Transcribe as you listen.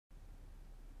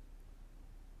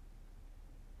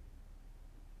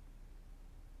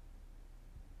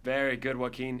Very good,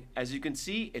 Joaquin. As you can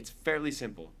see, it's fairly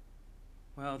simple.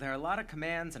 Well, there are a lot of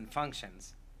commands and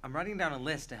functions. I'm writing down a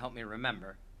list to help me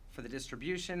remember, for the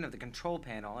distribution of the control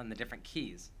panel and the different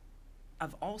keys.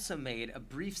 I've also made a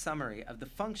brief summary of the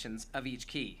functions of each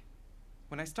key.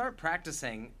 When I start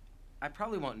practicing, I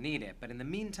probably won't need it, but in the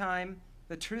meantime,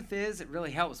 the truth is it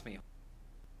really helps me.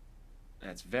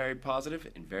 That's very positive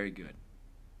and very good.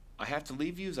 I have to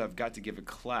leave you as I've got to give a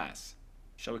class.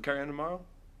 Shall we carry on tomorrow?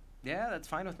 Yeah, that's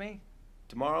fine with me.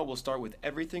 Tomorrow we'll start with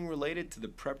everything related to the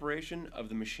preparation of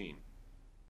the machine.